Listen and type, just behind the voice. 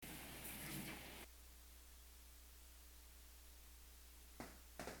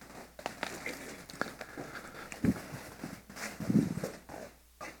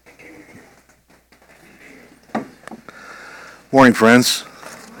Morning, friends.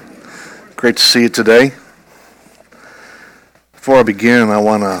 Great to see you today. Before I begin, I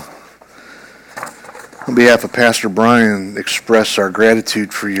want to, on behalf of Pastor Brian, express our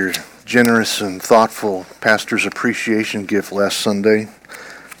gratitude for your generous and thoughtful Pastor's Appreciation gift last Sunday.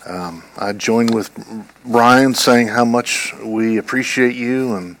 I joined with Brian saying how much we appreciate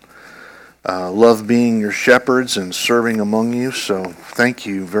you and love being your shepherds and serving among you. So thank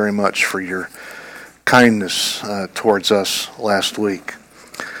you very much for your kindness towards us last week.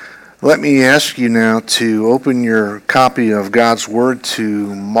 Let me ask you now to open your copy of God's Word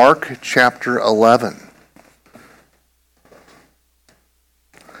to Mark chapter 11.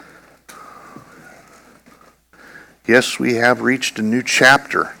 Yes, we have reached a new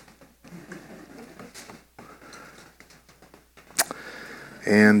chapter.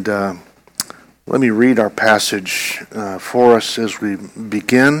 And let me read our passage for us as we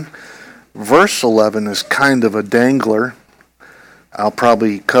begin. Verse 11 is kind of a dangler. I'll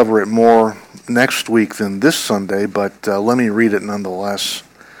probably cover it more next week than this Sunday, but let me read it nonetheless.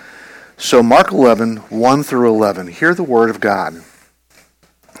 So Mark 11, 1 through 11. Hear the word of God.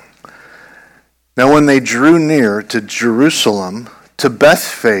 Now when they drew near to Jerusalem, to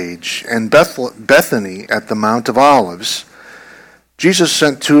Bethphage and Bethany at the Mount of Olives, Jesus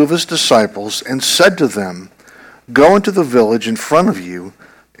sent two of his disciples and said to them, "Go into the village in front of you,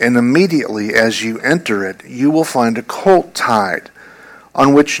 and immediately as you enter it, you will find a colt tied,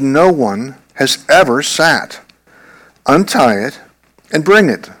 on which no one has ever sat. Untie it and bring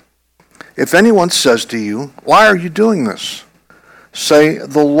it. If anyone says to you, 'Why are you doing this?' say,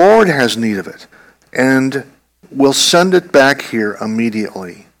 'The Lord has need of it, and will send it back here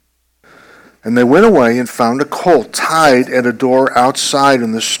immediately.'" And they went away and found a colt tied at a door outside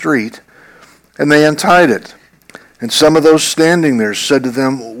in the street, and they untied it. And some of those standing there said to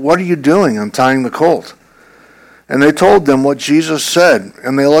them, "What are you doing untying the colt?" And they told them what Jesus said,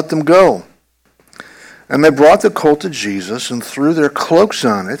 and they let them go. And they brought the colt to Jesus and threw their cloaks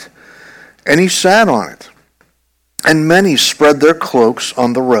on it, and he sat on it. And many spread their cloaks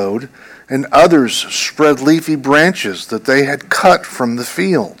on the road, and others spread leafy branches that they had cut from the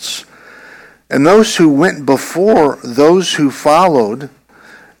fields. And those who went before, those who followed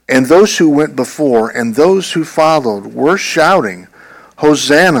were shouting,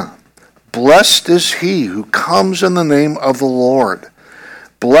 "Hosanna! Blessed is he who comes in the name of the Lord.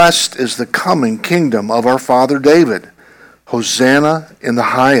 Blessed is the coming kingdom of our father David. Hosanna in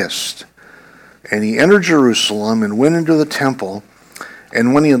the highest." And he entered Jerusalem and went into the temple.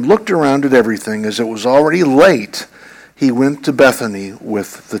 And when he had looked around at everything, as it was already late, he went to Bethany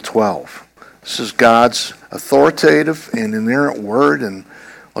with the 12. This is God's authoritative and inerrant word, and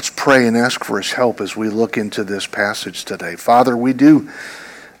let's pray and ask for his help as we look into this passage today. Father, we do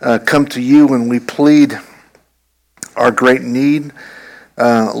come to you and we plead our great need.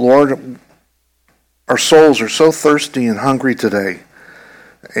 Lord, our souls are so thirsty and hungry today,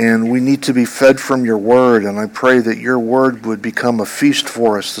 and we need to be fed from your word, and I pray that your word would become a feast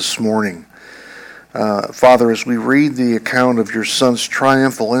for us this morning. Father, as we read the account of your son's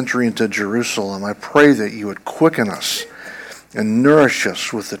triumphal entry into Jerusalem, I pray that you would quicken us and nourish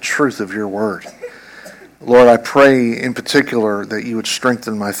us with the truth of your word. Lord, I pray in particular that you would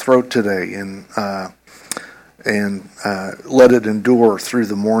strengthen my throat today and let it endure through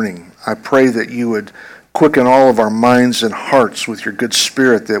the morning. I pray that you would quicken all of our minds and hearts with your good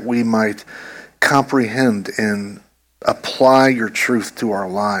spirit, that we might comprehend and apply your truth to our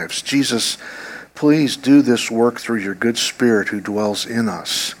lives. Jesus, please do this work through your good spirit who dwells in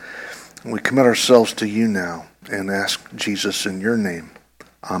us. We commit ourselves to you now and ask Jesus in your name.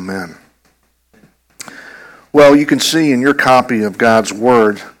 Amen. Well, you can see in your copy of God's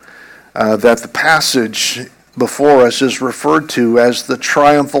Word that the passage before us is referred to as the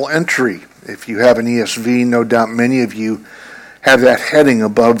triumphal entry. If you have an ESV, no doubt many of you have that heading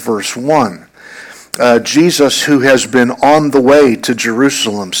above verse 1. Jesus, who has been on the way to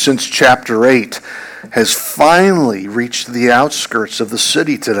Jerusalem since chapter 8, has finally reached the outskirts of the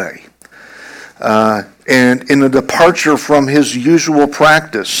city today. And in a departure from his usual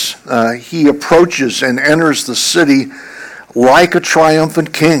practice, he approaches and enters the city like a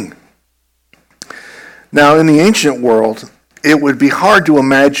triumphant king. Now, in the ancient world, it would be hard to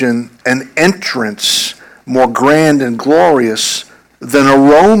imagine an entrance more grand and glorious than a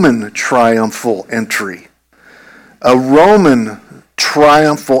Roman triumphal entry. A Roman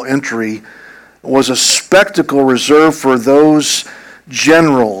triumphal entry was a spectacle reserved for those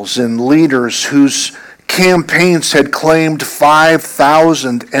generals and leaders whose campaigns had claimed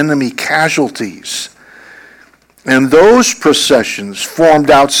 5,000 enemy casualties. And those processions formed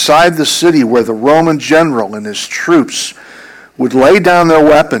outside the city where the Roman general and his troops would lay down their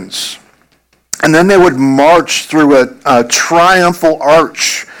weapons, and then they would march through a triumphal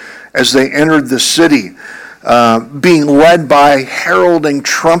arch as they entered the city, being led by heralding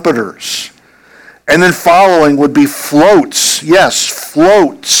trumpeters. And then following would be floats, yes,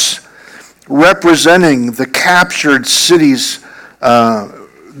 floats, representing the captured cities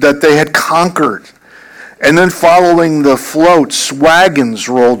that they had conquered. And then following the floats, wagons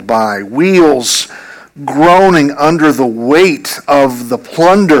rolled by, wheels groaning under the weight of the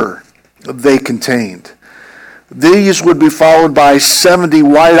plunder they contained. These would be followed by 70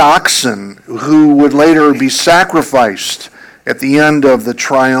 white oxen who would later be sacrificed at the end of the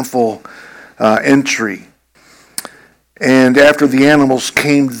triumphal entry. And after the animals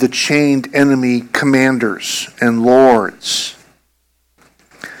came the chained enemy commanders and lords.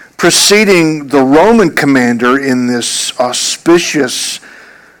 Preceding the Roman commander in this auspicious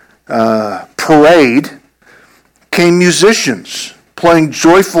parade came musicians playing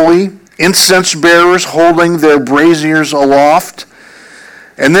joyfully, incense bearers holding their braziers aloft,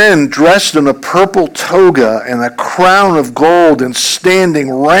 and then dressed in a purple toga and a crown of gold and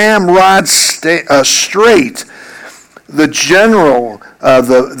standing ramrod straight, the general,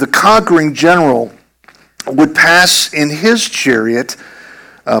 the conquering general, would pass in his chariot,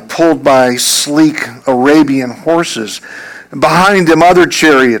 pulled by sleek Arabian horses. Behind him, other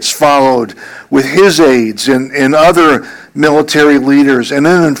chariots followed with his aides and other military leaders. And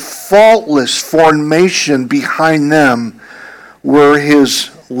then in faultless formation behind them were his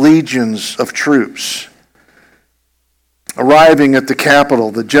legions of troops. Arriving at the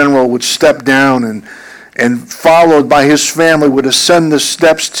capital, the general would step down and followed by his family would ascend the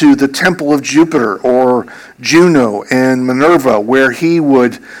steps to the temple of Jupiter or Juno and Minerva, where he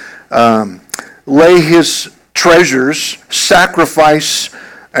would lay his treasures, sacrifice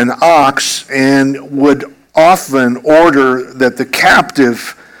an ox, and would often order that the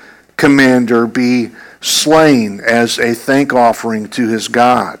captive commander be slain as a thank offering to his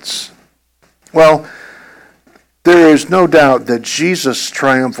gods. Well, there is no doubt that Jesus'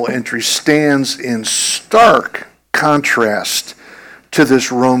 triumphal entry stands in stark contrast to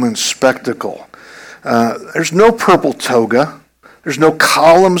this Roman spectacle. There's no purple toga. There's no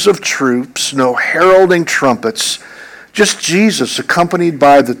columns of troops, no heralding trumpets, just Jesus accompanied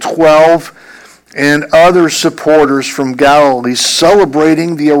by the 12 and other supporters from Galilee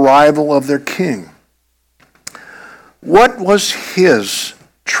celebrating the arrival of their king. What was his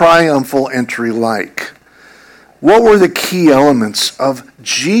triumphal entry like? What were the key elements of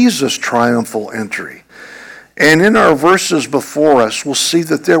Jesus' triumphal entry? And in our verses before us, we'll see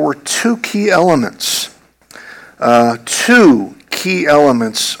that there were two key elements of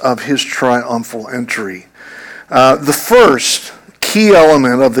his triumphal entry. The first key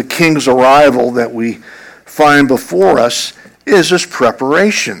element of the king's arrival that we find before us is his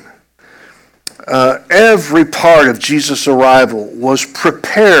preparation. Every part of Jesus' arrival was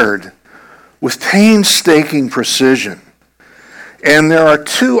prepared with painstaking precision. And there are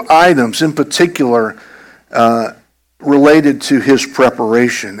two items in particular related to his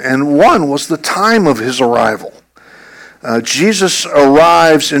preparation. And one was the time of his arrival. Jesus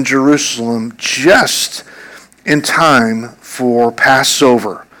arrives in Jerusalem just in time for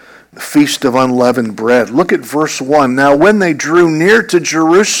Passover, the Feast of Unleavened Bread. Look at verse 1. Now when they drew near to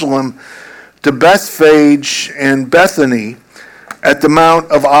Jerusalem, to Bethphage and Bethany at the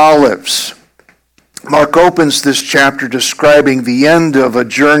Mount of Olives. Mark opens this chapter describing the end of a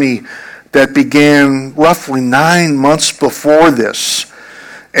journey that began roughly 9 months before this.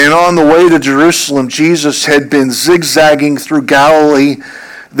 And on the way to Jerusalem, Jesus had been zigzagging through Galilee,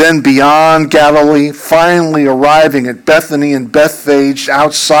 then beyond Galilee, finally arriving at Bethany and Bethphage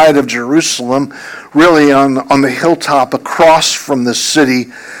outside of Jerusalem, really on the hilltop across from the city,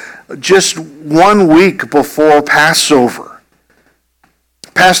 just 1 week before Passover.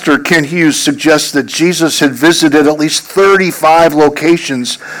 Pastor Ken Hughes suggests that Jesus had visited at least 35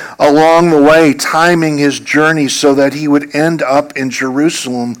 locations along the way, timing his journey so that he would end up in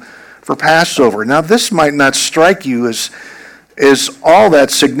Jerusalem for Passover. Now, this might not strike you as all that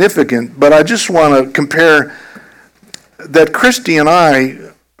significant, but I just want to compare that Christy and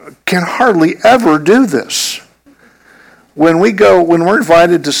I can hardly ever do this. When we're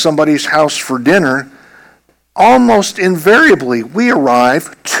invited to somebody's house for dinner, almost invariably we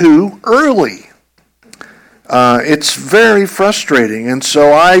arrive too early. It's very frustrating. And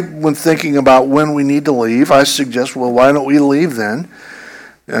so when thinking about when we need to leave, I suggest, well, why don't we leave then?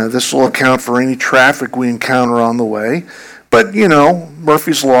 This will account for any traffic we encounter on the way. But,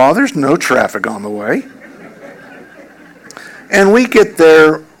 Murphy's Law, there's no traffic on the way. And we get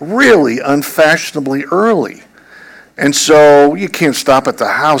there really unfashionably early. And so you can't stop at the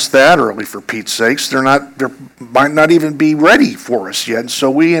house that early, for Pete's sakes. They might not even be ready for us yet. And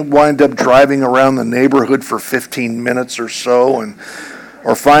so we wind up driving around the neighborhood for 15 minutes or so,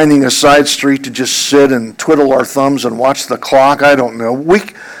 or finding a side street to just sit and twiddle our thumbs and watch the clock. I don't know. We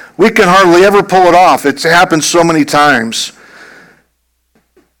can hardly ever pull it off. It's happened so many times.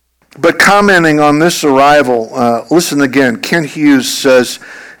 But commenting on this arrival, listen again. Ken Hughes says,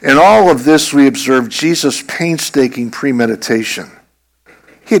 "In all of this we observe Jesus' painstaking premeditation.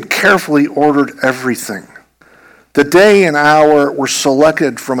 He had carefully ordered everything. The day and hour were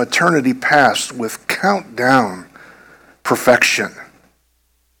selected from eternity past with countdown perfection."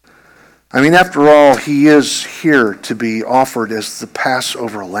 I mean, after all, he is here to be offered as the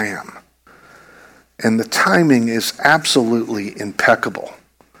Passover lamb. And the timing is absolutely impeccable.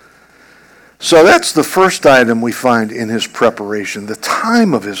 So that's the first item we find in his preparation, the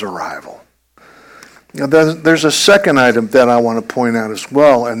time of his arrival. Now, there's a second item that I want to point out as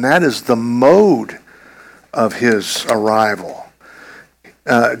well, and that is the mode of his arrival.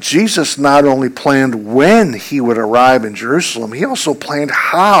 Jesus not only planned when he would arrive in Jerusalem, he also planned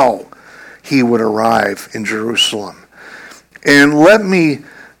how he would arrive in Jerusalem. And let me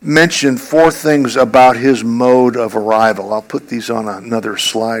mention 4 things about his mode of arrival. I'll put these on another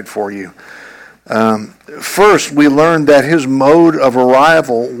slide for you. First, we learned that his mode of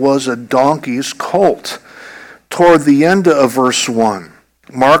arrival was a donkey's colt. Toward the end of verse 1,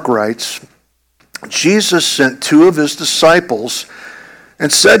 Mark writes, "Jesus sent 2 of his disciples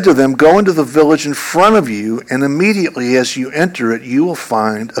and said to them, 'Go into the village in front of you, and immediately as you enter it, you will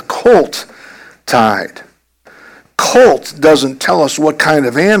find a colt tied.'" Colt doesn't tell us what kind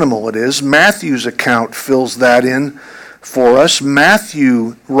of animal it is. Matthew's account fills that in for us.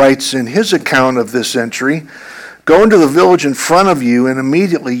 Matthew writes in his account of this entry, "Go into the village in front of you, and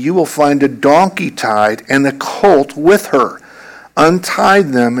immediately you will find a donkey tied and a colt with her. Untie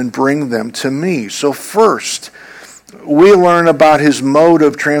them and bring them to me." So first, we learn about his mode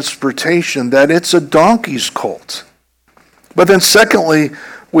of transportation, that it's a donkey's colt. But then secondly,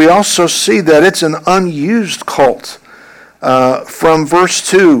 we also see that it's an unused colt. From verse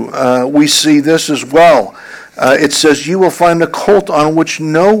 2, we see this as well. It says, "You will find a colt on which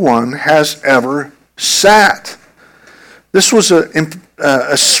no one has ever sat." This was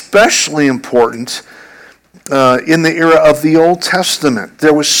especially important in the era of the Old Testament.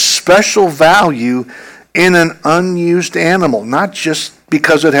 There was special value in an unused animal, not just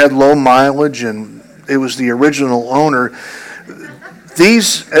because it had low mileage and it was the original owner.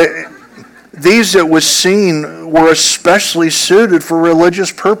 These, it was seen, were especially suited for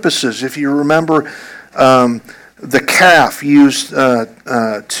religious purposes. If you remember, the calf used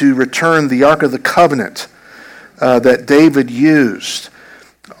to return the Ark of the Covenant that David used.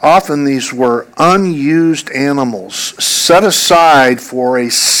 Often these were unused animals set aside for a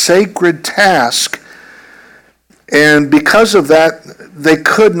sacred task, and because of that, they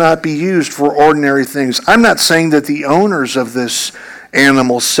could not be used for ordinary things. I'm not saying that the owners of this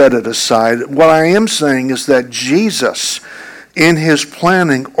animal set it aside. What I am saying is that Jesus, in his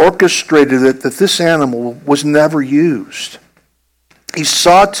planning, orchestrated it that this animal was never used. He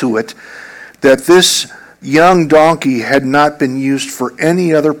saw to it that this young donkey had not been used for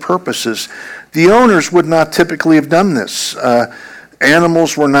any other purposes. The owners would not typically have done this.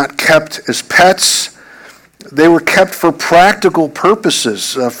 Animals were not kept as pets. They were kept for practical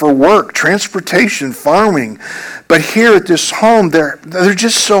purposes, for work, transportation, farming. But here at this home, there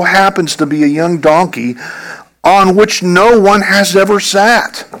just so happens to be a young donkey on which no one has ever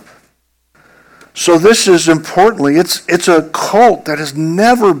sat. So this is importantly, it's a colt that has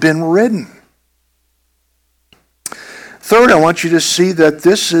never been ridden. Third, I want you to see that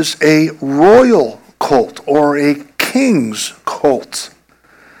this is a royal colt or a king's colt.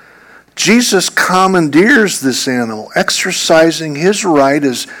 Jesus commandeers this animal, exercising his right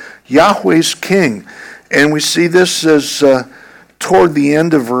as Yahweh's king. And we see this as toward the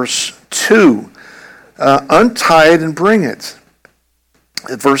end of verse 2. Untie it and bring it.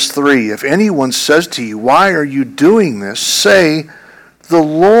 At verse 3, "If anyone says to you, 'Why are you doing this?' say, 'The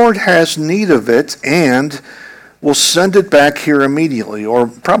Lord has need of it, and will send it back here immediately.'" Or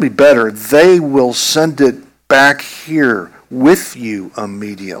probably better, "They will send it back here with you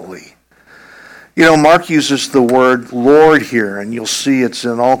immediately." You know, Mark uses the word Lord here, and you'll see it's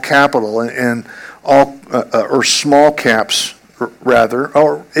in all capital and all or small caps rather,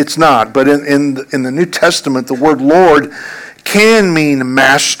 or it's not. But in the New Testament, the word Lord can mean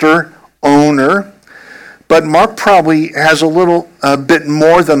master, owner. But Mark probably has a bit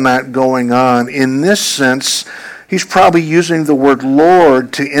more than that going on. In this sense, He's probably using the word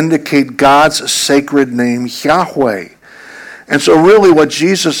Lord to indicate God's sacred name, Yahweh. And so really what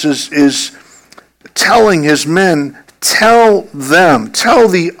Jesus is telling his men, tell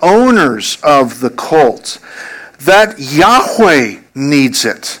the owners of the colt, that Yahweh needs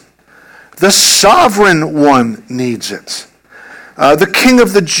it. The sovereign one needs it. The King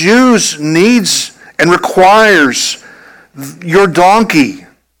of the Jews needs and requires your donkey.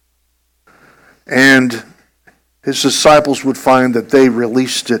 And his disciples would find that they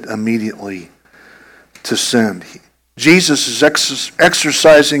released it immediately to send. Jesus is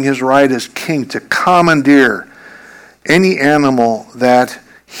exercising his right as king to commandeer any animal that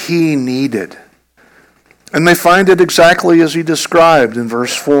he needed. And they find it exactly as he described in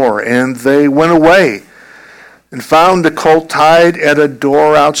verse 4. And they went away and found the colt tied at a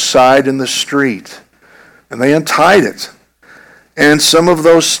door outside in the street. And they untied it. And some of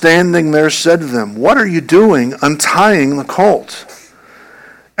those standing there said to them, "What are you doing untying the colt?"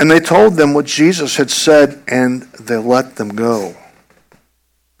 And they told them what Jesus had said, and they let them go.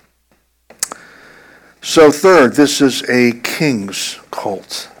 So third, this is a king's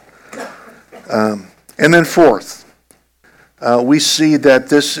colt. And then fourth, we see that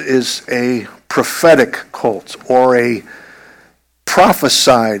this is a prophetic colt or a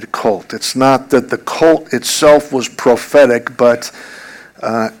prophesied colt. It's not that the colt itself was prophetic, but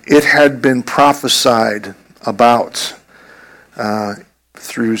it had been prophesied about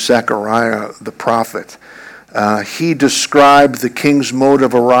through Zechariah the prophet. He described the king's mode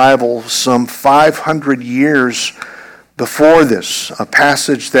of arrival some 500 years before this, a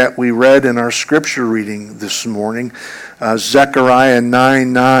passage that we read in our scripture reading this morning, Zechariah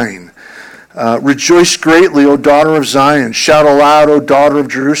 9:9. Rejoice greatly, O daughter of Zion. Shout aloud, O daughter of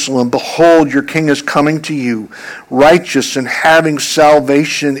Jerusalem. Behold, your king is coming to you. Righteous and having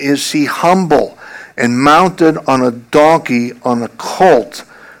salvation is he, humble and mounted on a donkey, on a colt,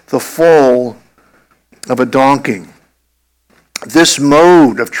 the foal of a donkey. This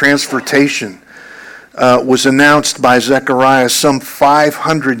mode of transportation was announced by Zechariah some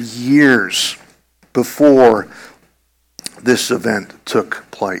 500 years before this event took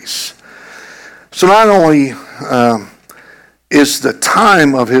place. So not only is the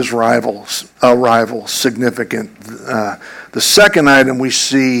time of his arrival significant, the second item we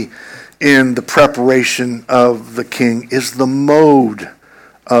see in the preparation of the king is the mode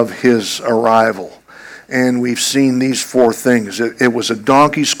of his arrival. And we've seen these four things. It was a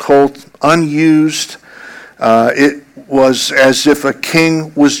donkey's colt, unused. It was as if a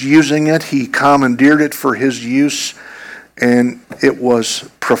king was using it. He commandeered it for his use. And it was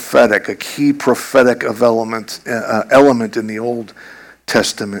prophetic, a key prophetic element in the Old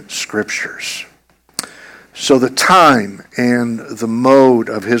Testament scriptures. So the time and the mode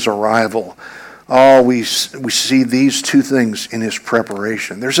of his arrival, we see these two things in his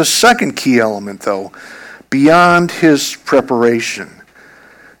preparation. There's a second key element, though, beyond his preparation.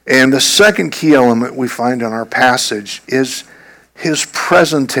 And the second key element we find in our passage is his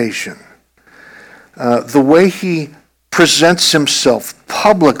presentation. The way he presents himself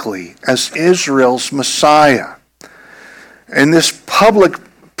publicly as Israel's Messiah. And this public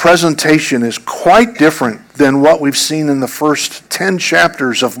presentation is quite different than what we've seen in the first 10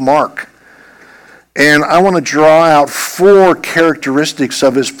 chapters of Mark. And I want to draw out four characteristics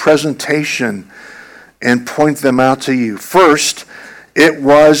of his presentation and point them out to you. First, it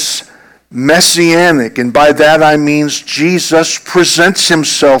was messianic, and by that I mean Jesus presents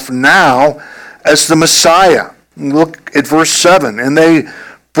himself now as the Messiah. Look at verse 7. And they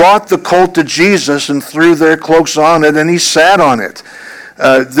brought the colt to Jesus and threw their cloaks on it, and he sat on it.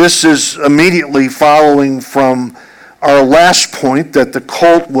 This is immediately following from our last point that the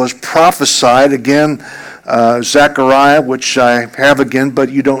colt was prophesied. Again, Zechariah, which I have again, but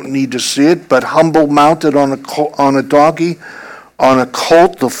you don't need to see it. But humble, mounted on a donkey, on a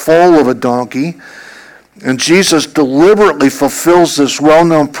colt, the foal of a donkey. And Jesus deliberately fulfills this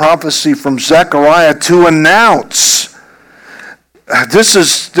well-known prophecy from Zechariah to announce. This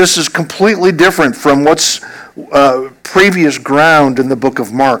is completely different from what's previous ground in the book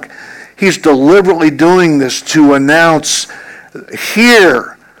of Mark. He's deliberately doing this to announce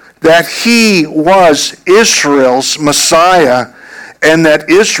here that he was Israel's Messiah and that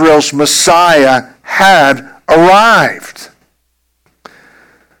Israel's Messiah had arrived.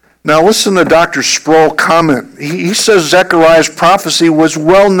 Now listen to Dr. Sproul comment. He says Zechariah's prophecy was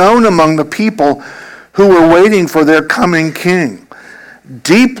well known among the people who were waiting for their coming king.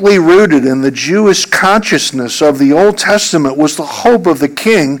 Deeply rooted in the Jewish consciousness of the Old Testament was the hope of the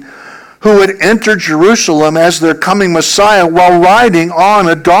king who would enter Jerusalem as their coming Messiah while riding on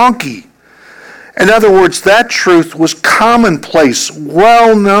a donkey. In other words, that truth was commonplace,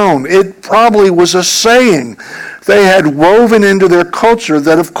 well known. It probably was a saying they had woven into their culture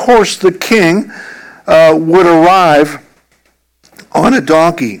that, of course, the king would arrive on a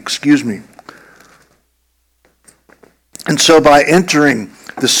donkey. And so by entering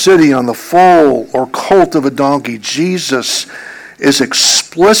the city on the foal or colt of a donkey, Jesus is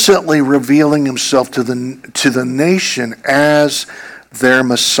explicitly revealing himself to the nation as their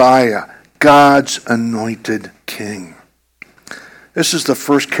Messiah, God's anointed king. This is the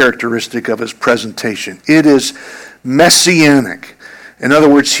first characteristic of his presentation. It is messianic. In other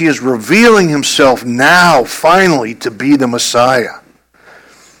words, he is revealing himself now, finally, to be the Messiah.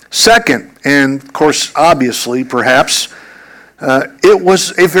 Second, and of course, obviously, perhaps, it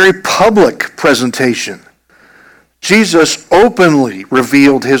was a very public presentation. Jesus openly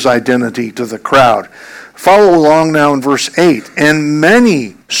revealed his identity to the crowd. Follow along now in verse 8. And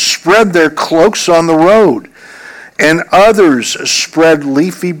many spread their cloaks on the road, and others spread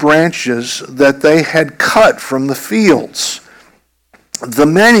leafy branches that they had cut from the fields. The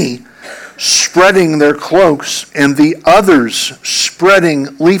many spreading their cloaks and the others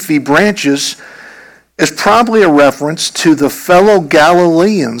spreading leafy branches is probably a reference to the fellow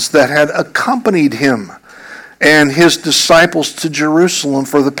Galileans that had accompanied him and his disciples to Jerusalem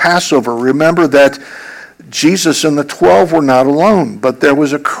for the Passover. Remember that Jesus and the 12 were not alone, but there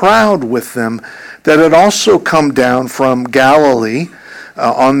was a crowd with them that had also come down from Galilee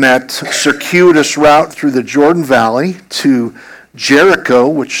on that circuitous route through the Jordan Valley to Jericho,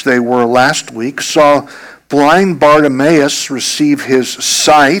 which they were last week, saw blind Bartimaeus receive his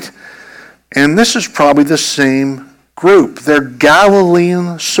sight. And this is probably the same group. They're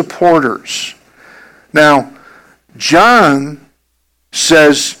Galilean supporters. Now, John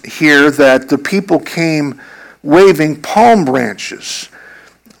says here that the people came waving palm branches.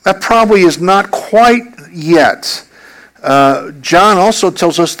 That probably is not quite yet. John also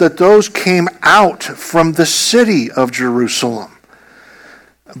tells us that those came out from the city of Jerusalem.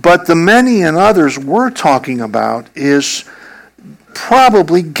 But the many and others we're talking about is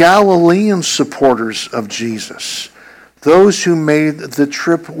probably Galilean supporters of Jesus, those who made the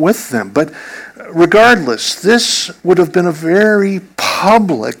trip with them. But regardless, this would have been a very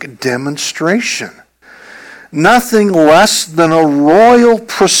public demonstration. Nothing less than a royal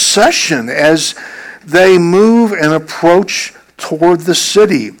procession as they move and approach toward the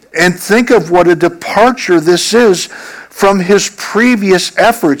city. And think of what a departure this is from his previous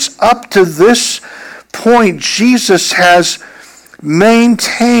efforts. Up to this point, Jesus has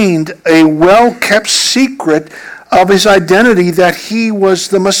maintained a well-kept secret of his identity that he was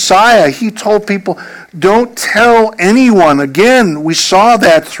the Messiah. He told people, don't tell anyone. Again, we saw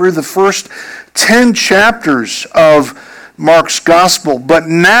that through the first 10 chapters of Mark's gospel. But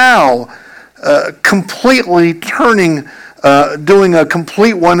now, completely doing a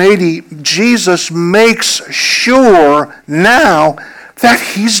complete 180, Jesus makes sure now that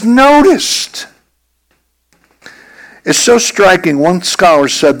he's noticed. It's so striking. One scholar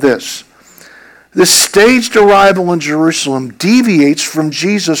said this: this staged arrival in Jerusalem deviates from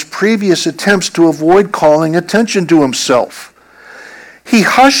Jesus' previous attempts to avoid calling attention to himself. He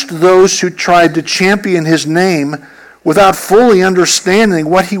hushed those who tried to champion his name without fully understanding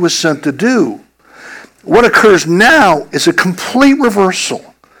what he was sent to do. What occurs now is a complete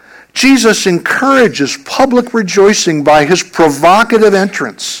reversal. Jesus encourages public rejoicing by his provocative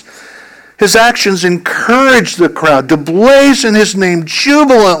entrance. His actions encourage the crowd to blazon his name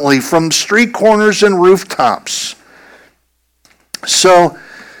jubilantly from street corners and rooftops. So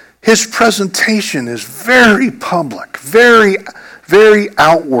his presentation is very public, very, very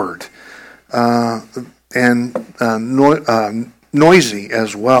outward, and noisy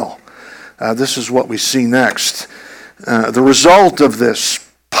as well. This is what we see next. The result of this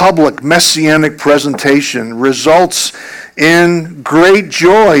public messianic presentation results in great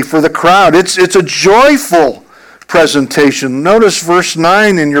joy for the crowd. It's a joyful presentation. Notice verse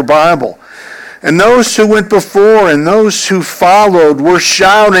 9 in your Bible. And those who went before and those who followed were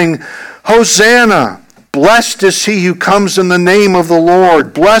shouting, Hosanna! Blessed is he who comes in the name of the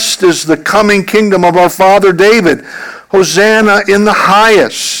Lord. Blessed is the coming kingdom of our father David. Hosanna in the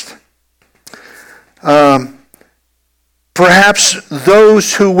highest. Perhaps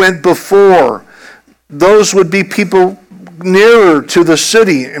those who went before, those would be people nearer to the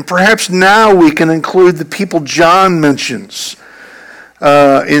city. And perhaps now we can include the people John mentions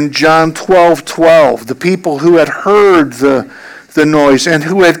in John 12:12, the people who had heard the noise and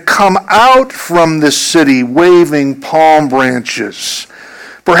who had come out from the city waving palm branches.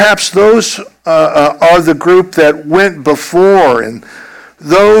 Perhaps those are the group that went before, and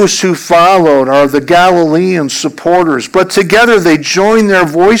Those who followed are the Galilean supporters, but together they join their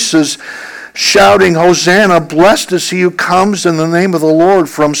voices shouting, Hosanna, blessed is he who comes in the name of the Lord,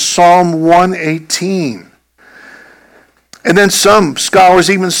 from Psalm 118. And then some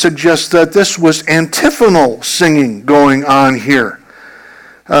scholars even suggest that this was antiphonal singing going on here.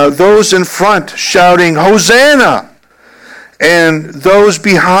 Those in front shouting, Hosanna, and those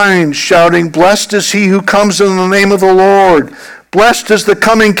behind shouting, blessed is he who comes in the name of the Lord. Blessed is the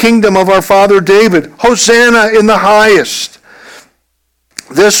coming kingdom of our father David. Hosanna in the highest.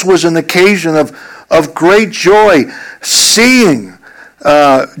 This was an occasion of great joy, seeing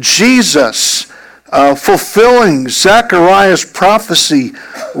Jesus fulfilling Zechariah's prophecy,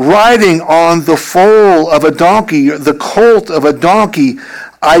 riding on the foal of a donkey, the colt of a donkey,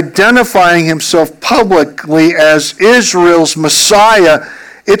 identifying himself publicly as Israel's Messiah.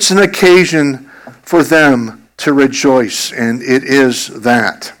 It's an occasion for them to rejoice, and it is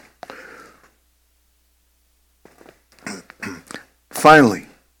that. Finally,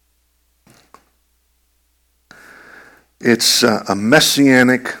 it's a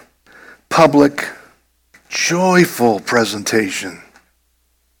messianic, public, joyful presentation.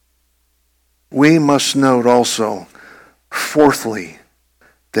 We must note also, fourthly,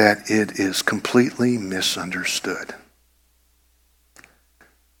 that it is completely misunderstood.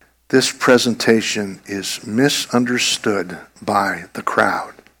 This presentation is misunderstood by the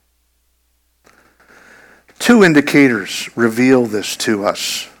crowd. Two indicators reveal this to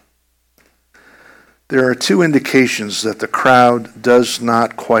us. There are two indications that the crowd does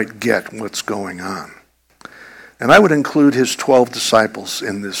not quite get what's going on. And I would include his 12 disciples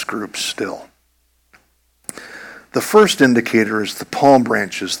in this group still. The first indicator is the palm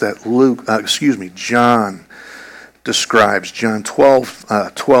branches that John describes. John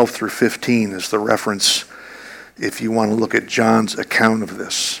 12 through 15 is the reference if you want to look at John's account of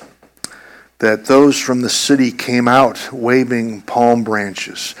this. That those from the city came out waving palm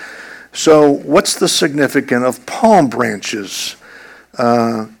branches. So what's the significance of palm branches?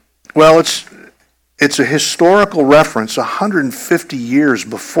 It's a historical reference. 150 years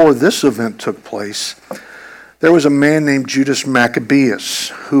before this event took place, there was a man named Judas Maccabeus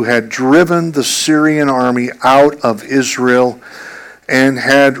who had driven the Syrian army out of Israel and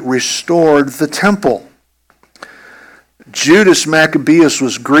had restored the temple. Judas Maccabeus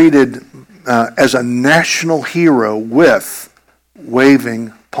was greeted as a national hero with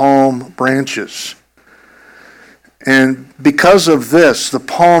waving palm branches. And because of this, the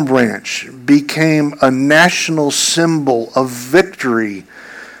palm branch became a national symbol of victory,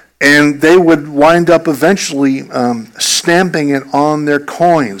 and they would wind up eventually stamping it on their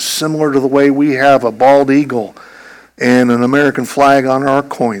coins, similar to the way we have a bald eagle and an American flag on our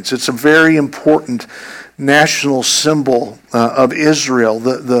coins. It's a very important national symbol of Israel,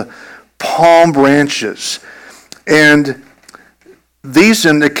 the palm branches. And these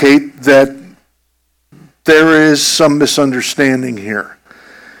indicate that there is some misunderstanding here.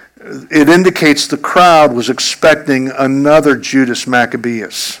 It indicates the crowd was expecting another Judas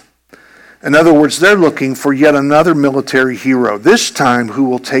Maccabeus. In other words, they're looking for yet another military hero, this time who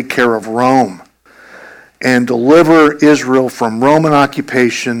will take care of Rome and deliver Israel from Roman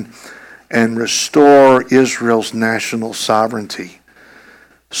occupation and restore Israel's national sovereignty.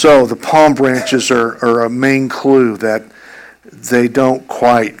 So the palm branches are a main clue that they don't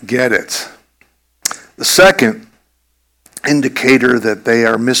quite get it. The second indicator that they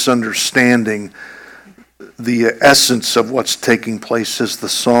are misunderstanding the essence of what's taking place is the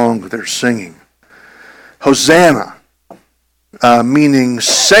song they're singing. Hosanna, meaning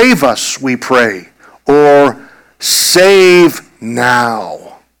save us, we pray, or save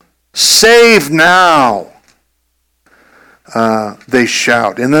now. Save now, they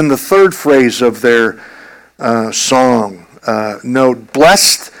shout. And then the third phrase of their song, note,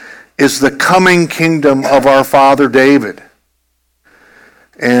 blessed is the coming kingdom of our father David.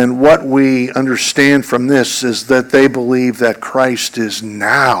 And what we understand from this is that they believe that Christ is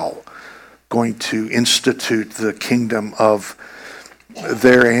now going to institute the kingdom of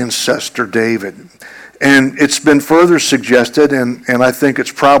their ancestor David. And it's been further suggested, and I think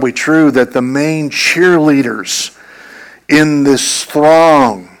it's probably true, that the main cheerleaders in this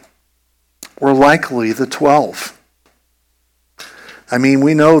throng were likely the 12. I mean,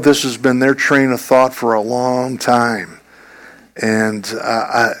 we know this has been their train of thought for a long time. And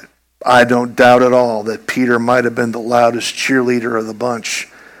I don't doubt at all that Peter might have been the loudest cheerleader of the bunch,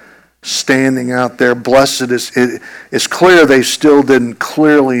 standing out there. Blessed is it. It's clear they still didn't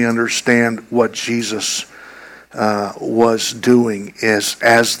clearly understand what Jesus was doing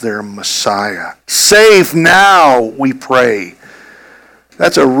as their Messiah. Save now, we pray.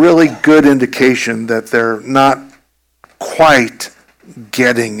 that's a really good indication that they're not quite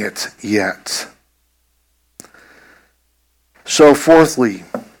getting it yet. So fourthly,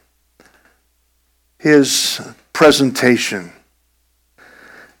 his presentation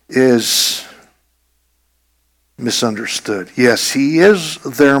is misunderstood. Yes, he is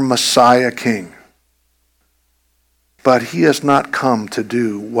their Messiah King, but he has not come to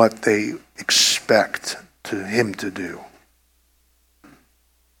do what they expect him to do.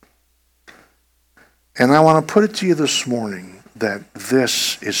 And I want to put it to you this morning that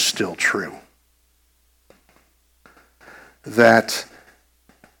this is still true. That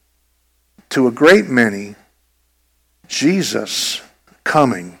to a great many, Jesus'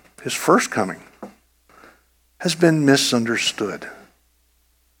 coming, his first coming, has been misunderstood.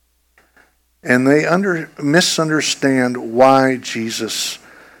 And they misunderstand why Jesus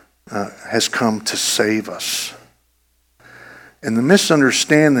has come to save us. And the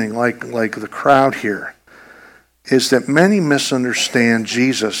misunderstanding, like the crowd here, is that many misunderstand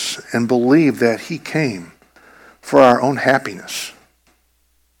Jesus and believe that he came for our own happiness.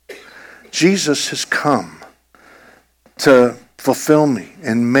 Jesus has come to fulfill me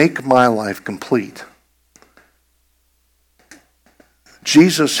and make my life complete.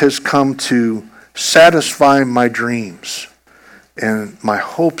 Jesus has come to satisfy my dreams and my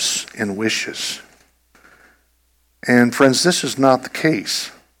hopes and wishes. And friends, this is not the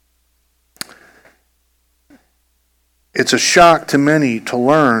case. It's a shock to many to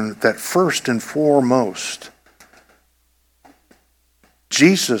learn that first and foremost,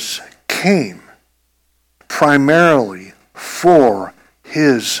 Jesus came primarily for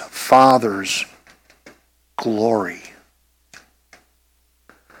his Father's glory.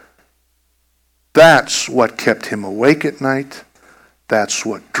 That's what kept him awake at night. That's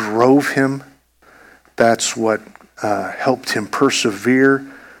what drove him. That's what helped him persevere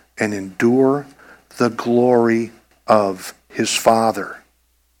and endure the glory of his Father.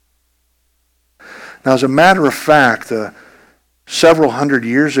 Now, as a matter of fact, several hundred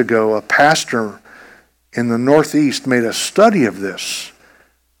years ago, a pastor in the Northeast made a study of this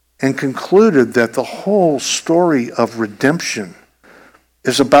and concluded that the whole story of redemption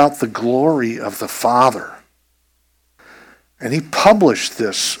is about the glory of the Father. And he published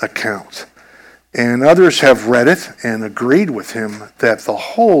this account. And others have read it and agreed with him that the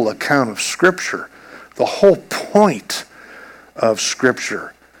whole account of Scripture, the whole point of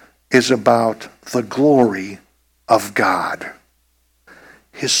Scripture, is about the glory of God.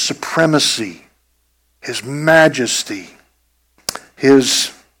 His supremacy, his majesty,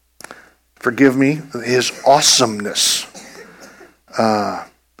 his awesomeness,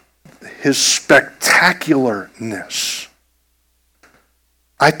 his spectacularness.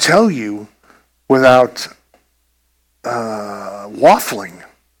 I tell you, without waffling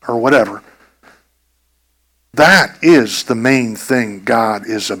or whatever, that is the main thing God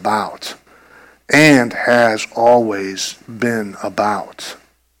is about and has always been about.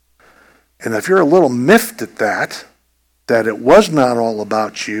 And if you're a little miffed at that it was not all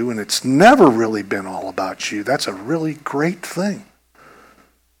about you and it's never really been all about you, that's a really great thing.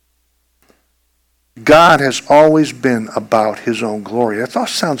 God has always been about his own glory. That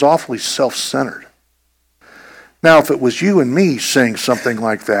sounds awfully self-centered. Now, if it was you and me saying something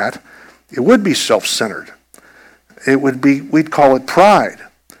like that, it would be self-centered. We'd call it pride.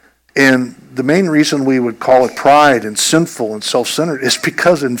 And the main reason we would call it pride and sinful and self-centered is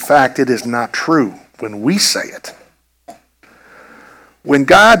because, in fact, it is not true when we say it. When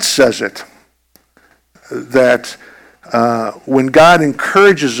God says it, that when God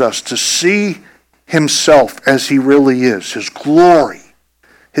encourages us to see himself as he really is, his glory,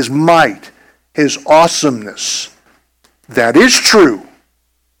 his might, his awesomeness, that is true.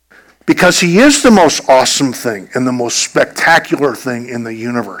 Because he is the most awesome thing and the most spectacular thing in the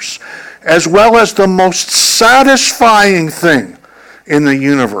universe, as well as the most satisfying thing in the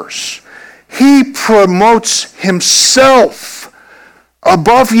universe. He promotes himself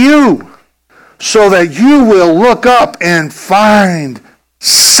above you so that you will look up and find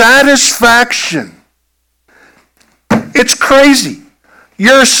satisfaction. It's crazy.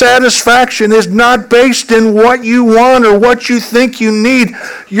 Your satisfaction is not based in what you want or what you think you need.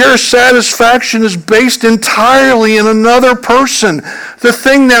 Your satisfaction is based entirely in another person. The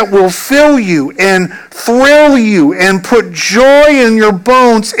thing that will fill you and thrill you and put joy in your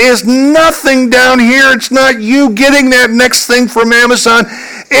bones is nothing down here. It's not you getting that next thing from Amazon.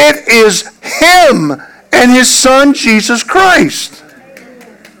 It is him and his Son, Jesus Christ.